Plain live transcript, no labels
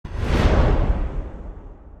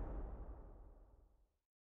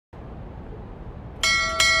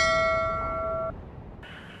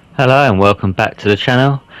Hello and welcome back to the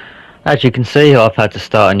channel. As you can see, I've had to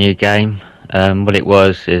start a new game. What it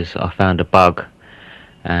was is I found a bug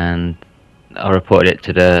and I reported it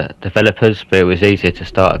to the developers, but it was easier to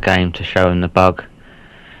start a game to show them the bug.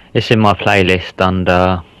 It's in my playlist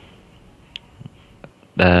under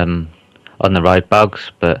on the road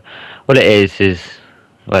bugs, but what it is,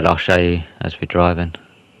 well, I'll show you as we're driving.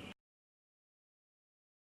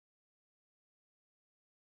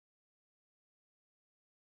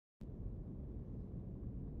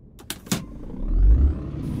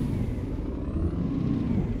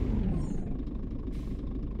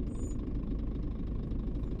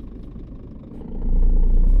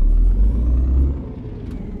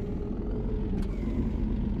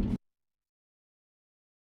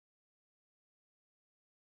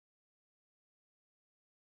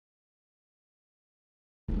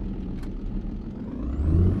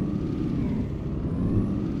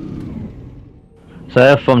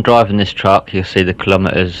 So if I'm driving this truck, you'll see the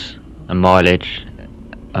kilometres and mileage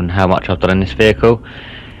and how much I've done in this vehicle.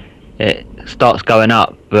 It starts going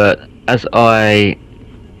up, but as I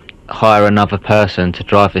hire another person to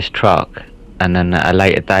drive this truck and then at a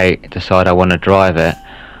later date decide I want to drive it,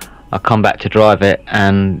 I come back to drive it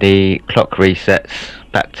and the clock resets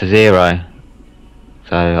back to 0.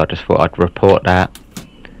 So I just thought I'd report that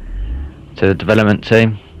to the development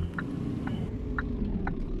team.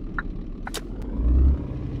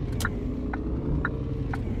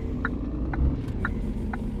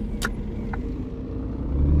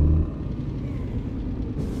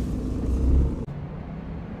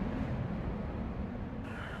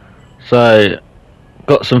 So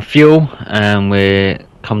got some fuel and we're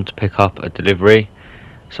come to pick up a delivery,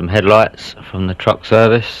 some headlights from the truck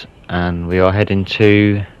service, and we are heading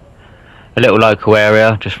to a little local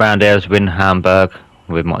area just round here as we're in Hamburg.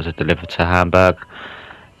 We might as well deliver to Hamburg,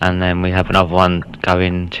 and then we have another one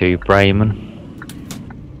going to Bremen.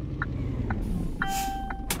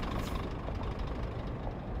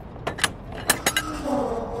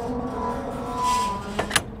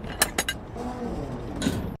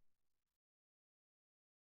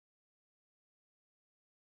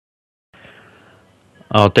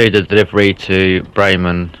 I'll do the delivery to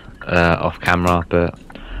Bremen off camera, but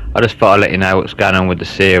I just thought I'd let you know what's going on with the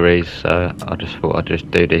series, so I just thought I'd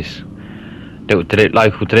just do these little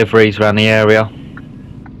local deliveries around the area.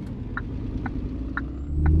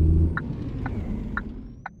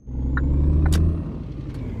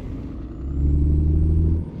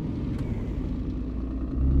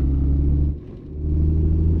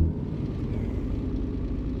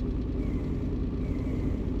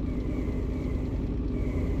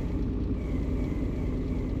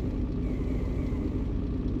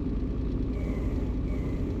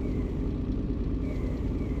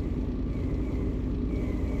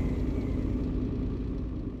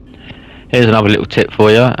 Here's another little tip for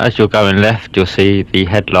you. As you're going left, you'll see the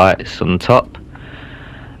headlights on the top.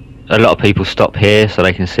 A lot of people stop here so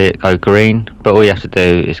they can see it go green, but all you have to do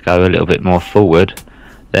is go a little bit more forward,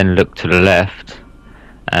 then look to the left,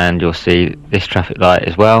 and you'll see this traffic light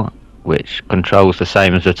as well, which controls the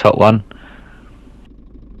same as the top one.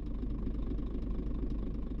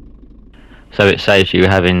 So it saves you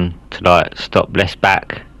having to like stop less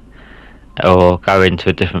back or go into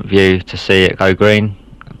a different view to see it go green.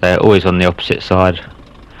 They're always on the opposite side,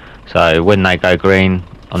 so when they go green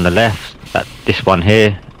on the left, this one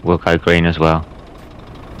here will go green as well.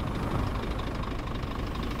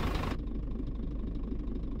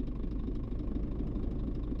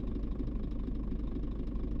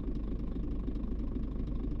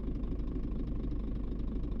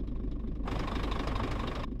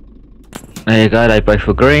 There you go, they both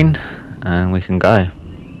were green and we can go.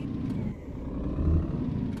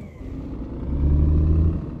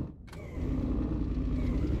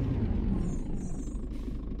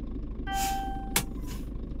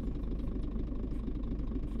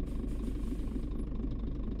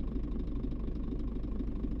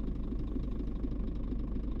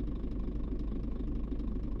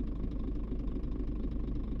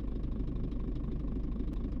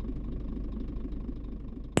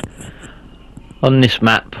 On this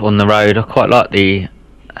map on the road, I quite like the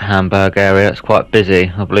Hamburg area. It's quite busy.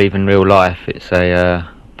 I believe in real life it's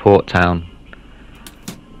a port town,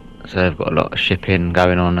 so they've got a lot of shipping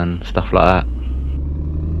going on and stuff like that.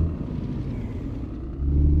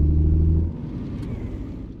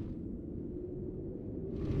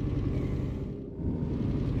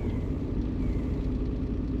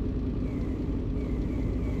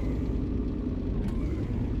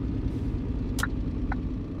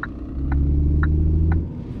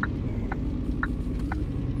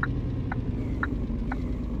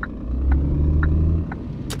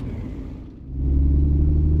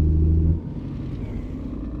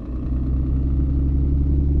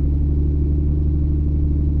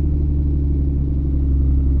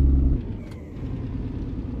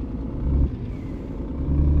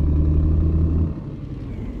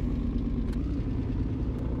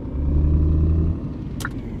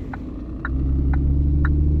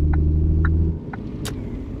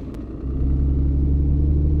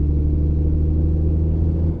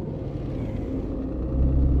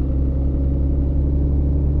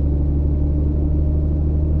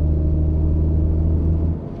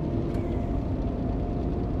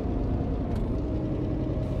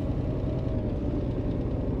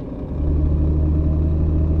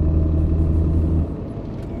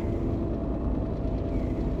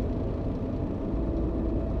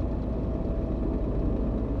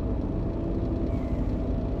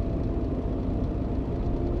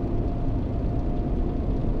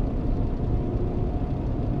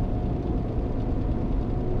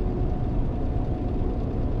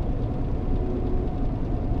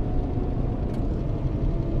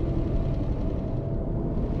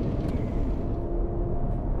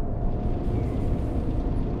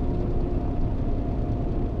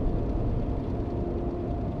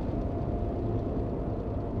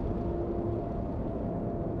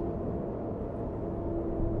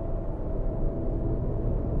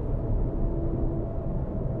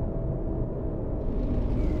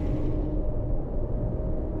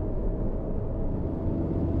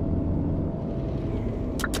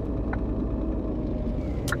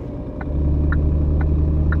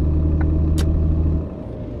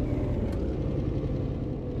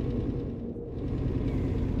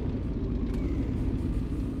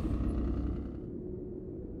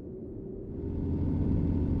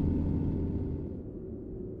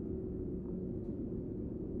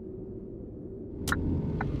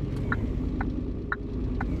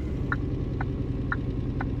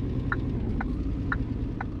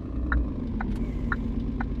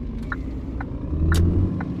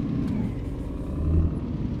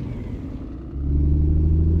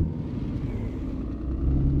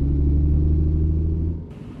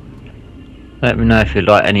 Let me know if you'd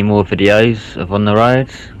like any more videos of on the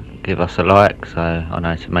roads. Give us a like so I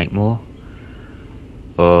know to make more.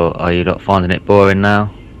 Or are you not finding it boring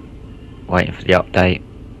now? Waiting for the update?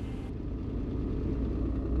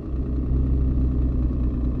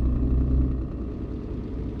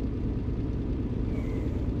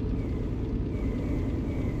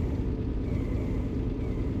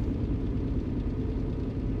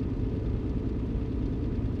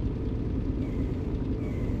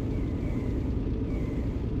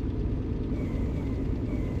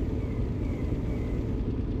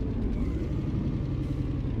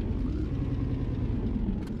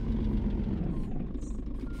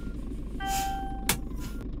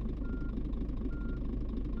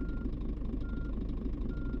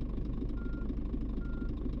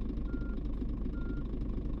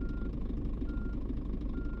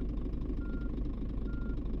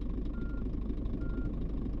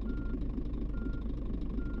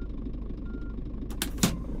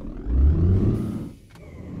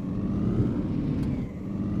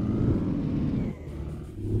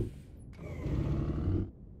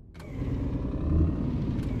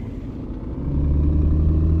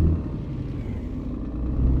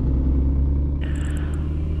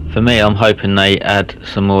 For me, I'm hoping they add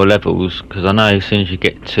some more levels, because I know as soon as you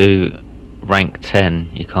get to rank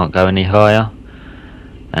 10 you can't go any higher,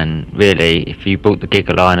 and really if you bought the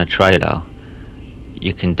Gigaliner trailer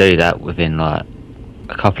you can do that within like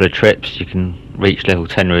a couple of trips. You can reach level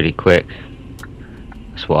 10 really quick.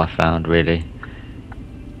 That's what I found really.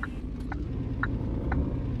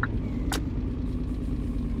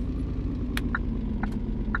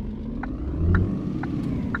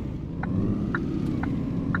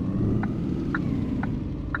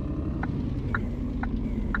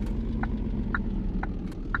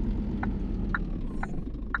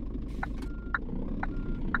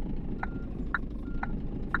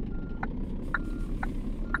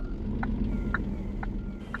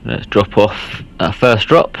 Let's drop off our first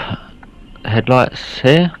drop. Headlights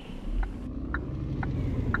here.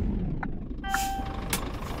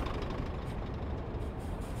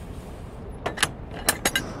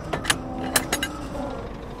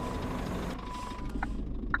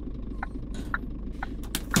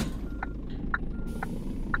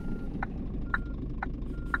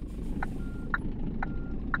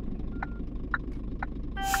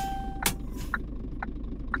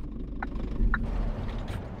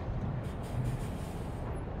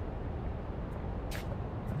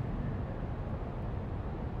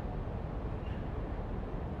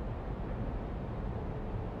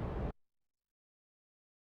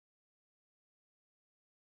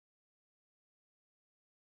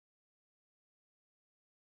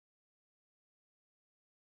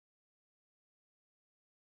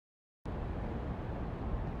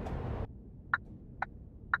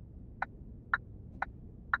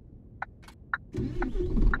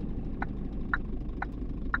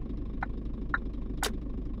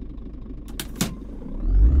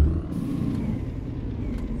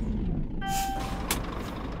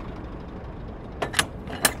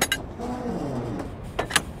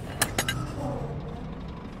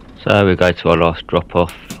 So we go to our last drop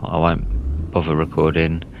off. I won't bother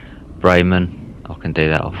recording Bremen, I can do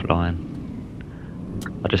that offline.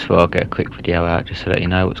 I just thought I'd get a quick video out just to let you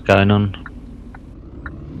know what's going on.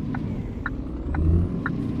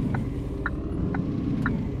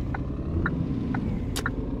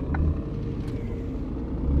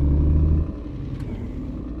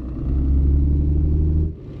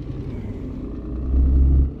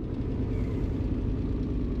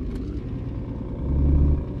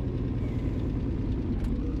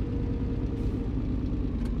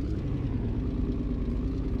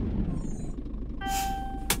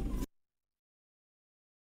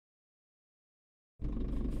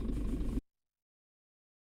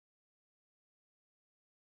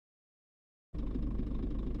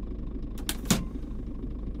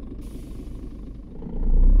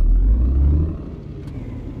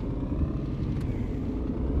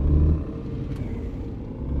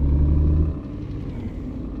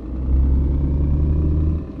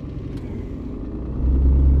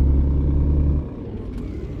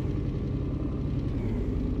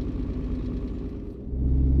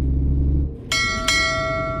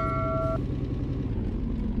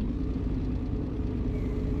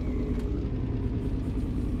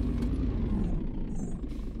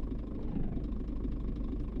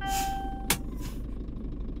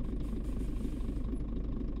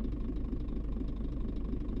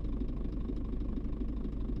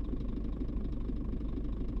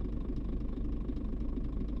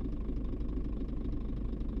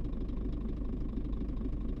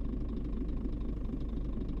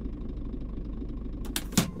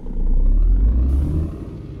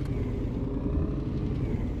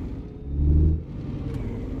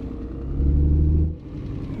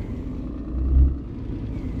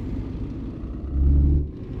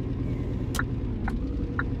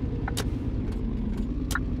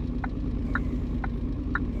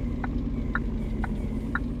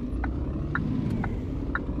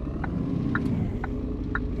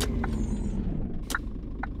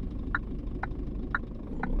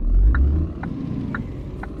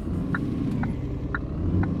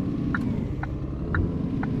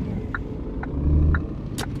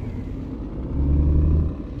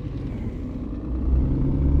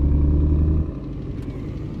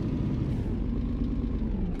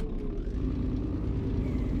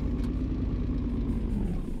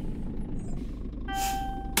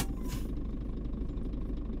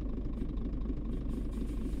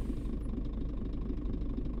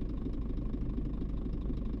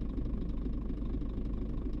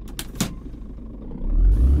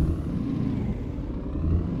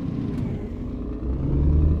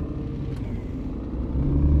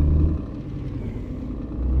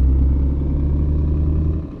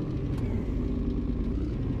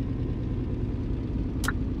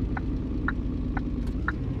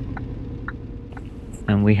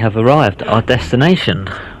 And we have arrived at our destination.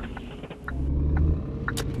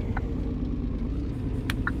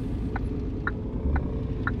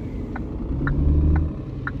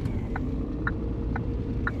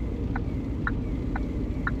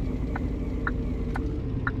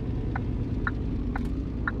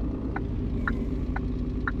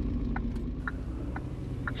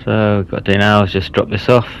 So we've got to do now is just drop this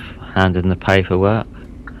off, hand in the paperwork.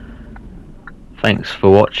 Thanks for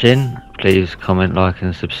watching. Please comment, like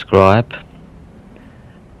and subscribe,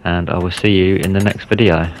 and I will see you in the next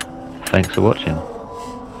video. Thanks for watching.